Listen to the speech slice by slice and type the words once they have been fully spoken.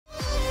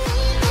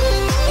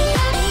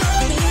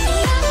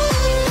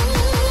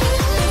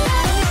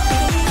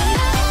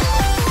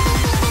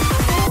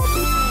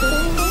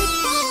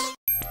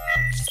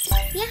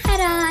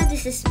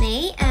is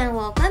May and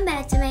welcome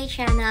back to my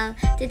channel.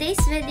 Today's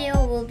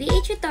video will be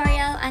a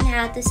tutorial on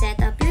how to set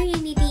up your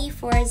Unity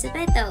for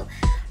ZEPETO.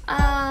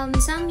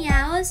 Some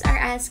meows are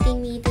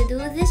asking me to do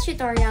this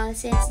tutorial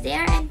since they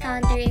are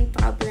encountering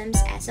problems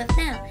as of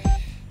now.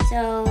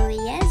 So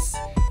yes,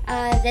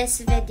 this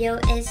video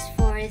is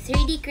for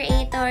 3D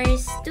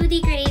creators,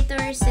 2D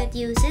creators that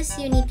uses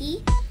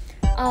Unity.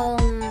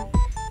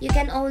 You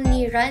can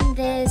only run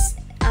this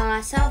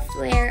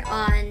software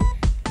on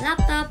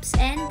laptops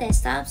and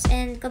desktops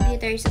and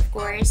computers, of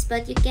course,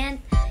 but you can't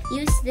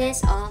use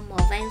this on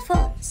mobile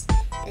phones.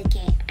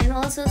 Okay, I'm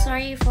also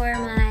sorry for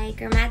my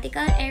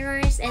grammatical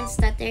errors and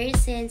stutters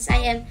since I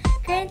am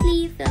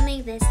currently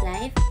filming this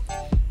live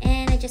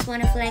and I just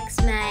want to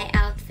flex my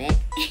outfit.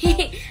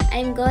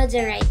 I'm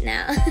Gojo right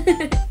now.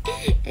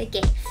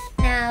 Okay,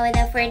 now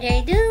without further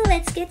ado,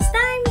 let's get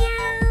started.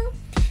 Meow!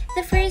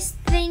 The first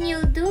thing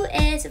you'll do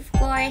is, of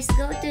course,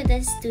 go to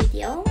the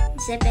studio,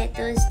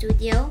 ZEPETO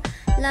Studio,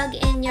 log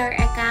in your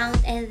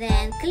account, and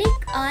then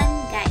click on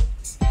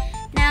Guides.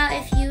 Now,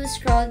 if you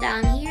scroll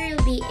down here,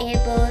 you'll be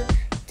able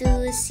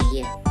to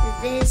see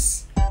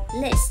this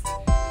list.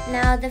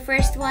 Now, the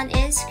first one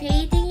is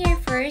creating your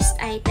first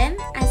item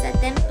as a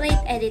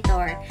template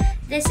editor.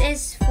 This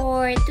is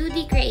for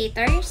 2D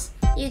creators.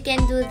 You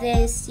can do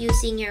this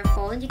using your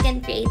phone. You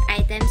can create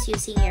items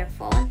using your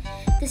phone.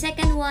 The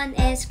second one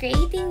is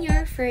creating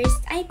your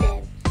first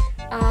item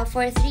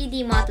for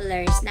 3D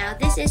modelers. Now,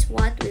 this is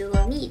what we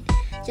will need.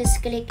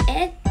 Just click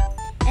it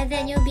and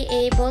then you'll be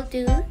able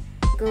to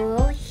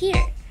go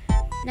here.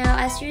 Now,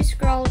 as you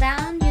scroll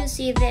down, you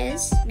see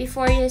this.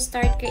 Before you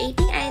start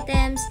creating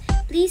items,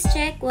 please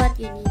check what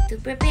you need to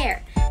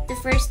prepare. The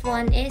first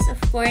one is, of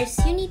course,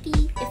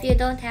 Unity. If you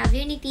don't have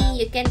Unity,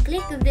 you can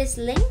click this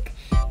link.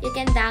 You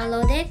can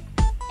download it.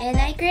 And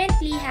I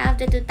currently have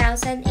the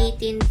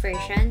 2018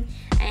 version.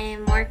 I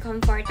am more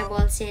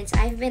comfortable since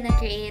I've been a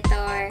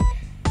creator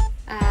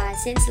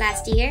since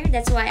last year.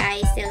 That's why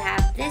I still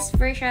have this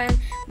version.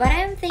 But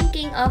I'm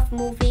thinking of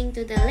moving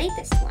to the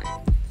latest one.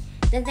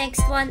 The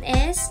next one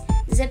is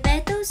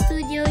ZEPETO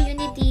Studio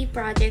Unity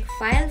Project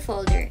File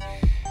Folder.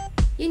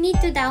 You need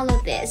to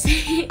download this.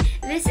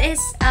 This is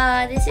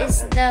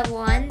the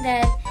one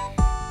that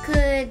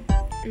could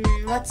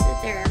what's the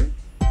term?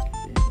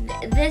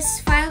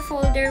 This file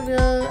folder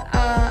will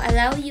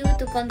allow you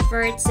to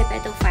convert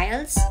ZEPETO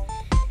files.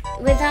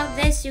 Without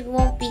this, you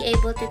won't be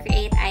able to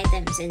create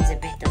items in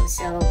ZEPETO.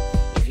 So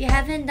if you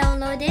haven't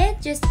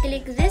downloaded, just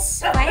click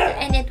this file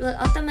and it will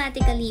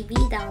automatically be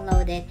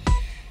downloaded.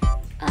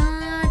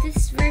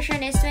 This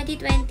version is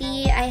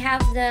 2020. I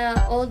have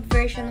the old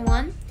version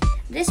one.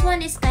 This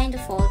one is kind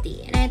of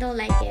faulty and I don't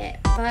like it,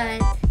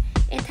 but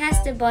it has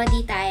the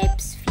body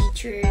types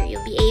feature.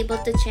 You'll be able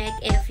to check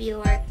if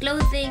your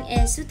clothing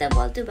is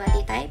suitable to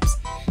body types.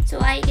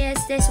 So I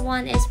guess this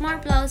one is more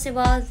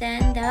plausible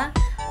than the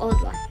old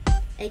one.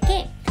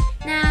 Okay,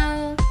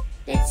 now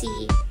let's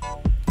see.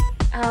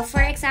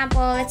 For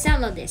example, let's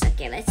download this.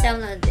 Okay, let's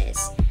download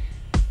this.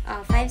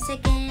 5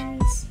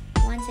 seconds,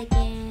 1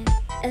 second.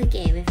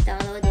 Okay, we've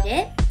downloaded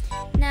it.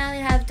 Now we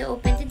have to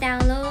open the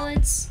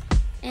downloads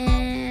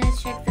and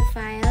check the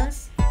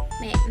files.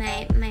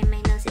 My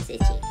nose is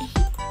itchy.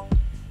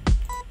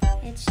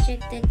 Let's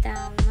check the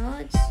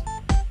downloads.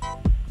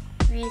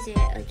 Where is it?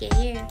 Okay,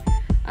 here.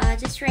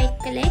 Just right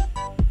click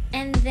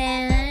and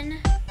then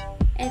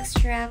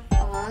extract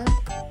all.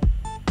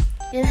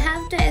 You'll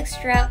have to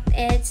extract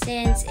it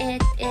since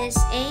it is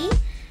a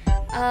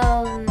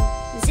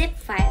zip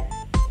file.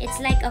 It's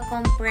like a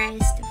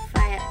compressed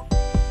file.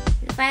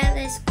 The file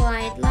is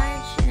quite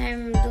large and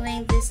I'm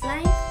doing this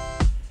live.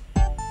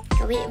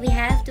 So we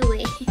have to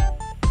wait.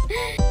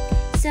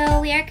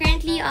 So we are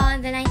currently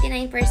on the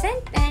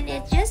 99% and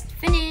it just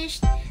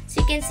finished.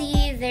 So you can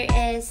see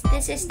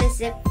this is the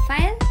zip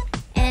file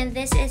and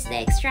this is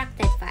the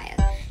extracted file.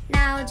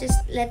 Now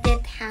just let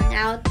it hang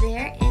out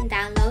there in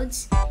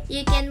downloads.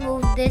 You can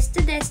move this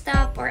to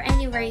desktop or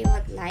anywhere you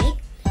would like.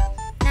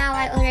 Now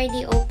I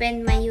already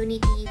opened my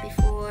Unity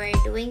before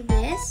doing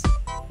this.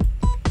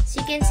 So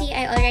you can see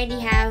I already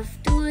have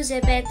two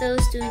ZEPETO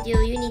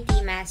Studio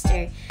Unity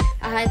Master.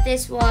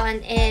 This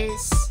one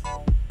is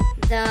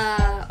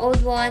the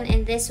old one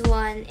and this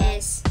one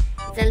is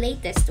the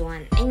latest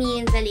one. I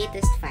mean the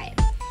latest file.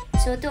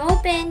 So to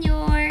open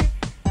your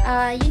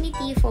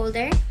Unity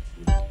folder,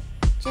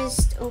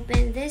 just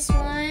open this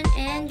one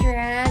and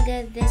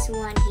drag this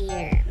one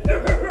here.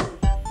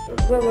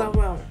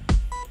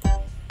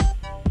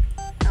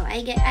 Oh,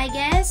 I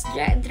guess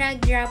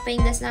drag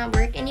dropping does not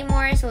work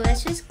anymore, so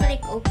let's just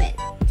click open.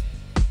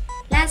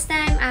 Last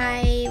time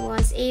I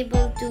was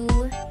able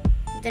to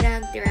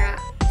drag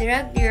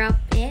drop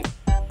it.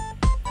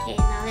 Okay,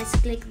 now let's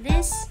click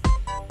this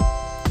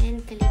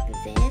and click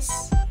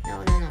this.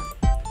 No.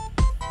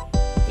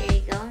 There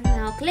you go.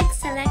 Now click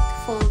select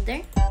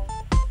folder.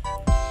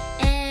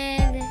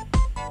 And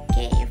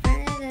okay,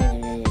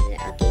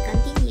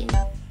 continue.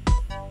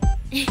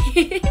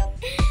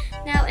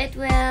 Now it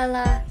will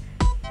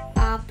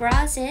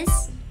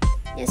process.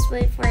 Just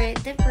wait for it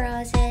to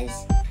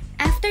process.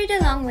 After after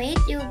the long wait,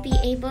 you'll be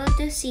able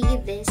to see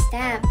this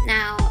tab.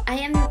 Now, I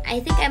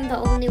think I'm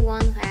the only one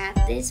who have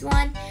this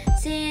one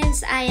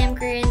since I am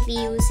currently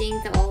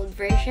using the old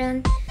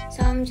version.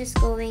 So I'm just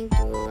going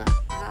to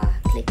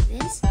click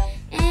this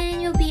and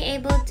you'll be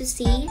able to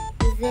see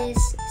this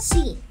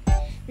C.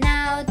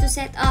 Now, to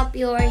set up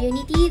your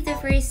Unity, the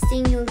first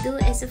thing you'll do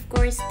is of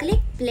course click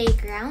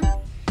Playground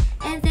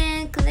and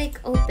then click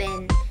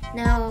Open.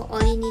 Now, all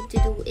you need to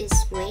do is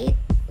wait.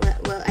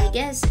 Well, I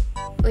guess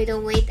we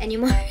don't wait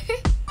anymore.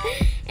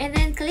 And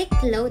then click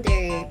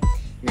Loader.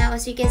 Now,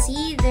 as you can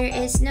see, there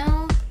is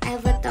no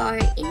avatar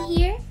in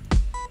here.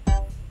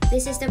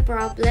 This is the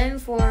problem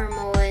for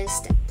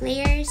most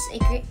players,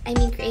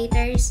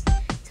 creators.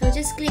 So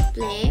just click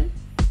play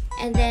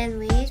and then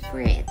wait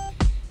for it.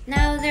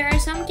 Now, there are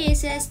some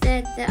cases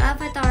that the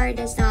avatar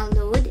does not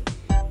load,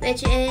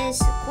 which is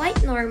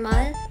quite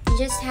normal. You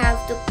just have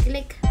to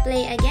click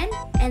play again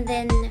and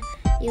then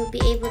you'll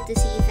be able to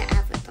see the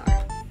avatar.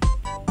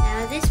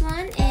 Now, this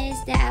one is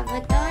the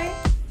avatar,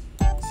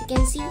 as you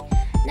can see.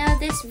 Now,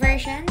 this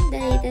version, the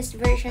latest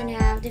version,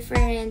 have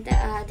different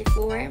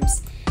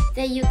deforms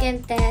that you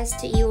can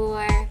test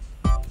your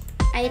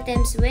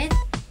items with.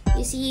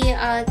 You see,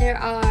 there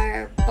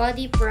are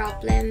body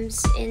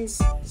problems in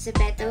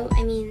ZEPETO,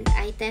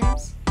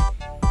 items.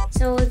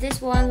 So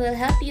this one will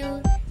help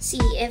you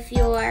see if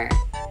your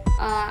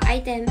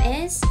item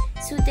is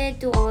suited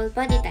to all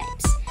body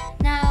types.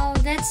 Now,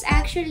 that's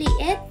actually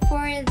it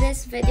for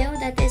this video.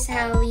 That is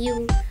how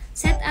you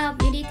set up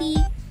Unity,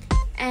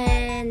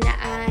 and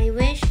I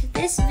wish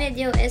this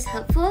video is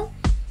helpful.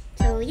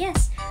 So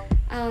yes,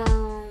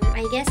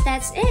 I guess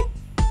that's it.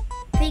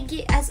 Thank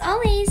you, as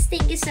always,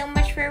 thank you so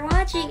much for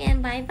watching,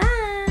 and bye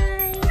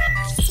bye.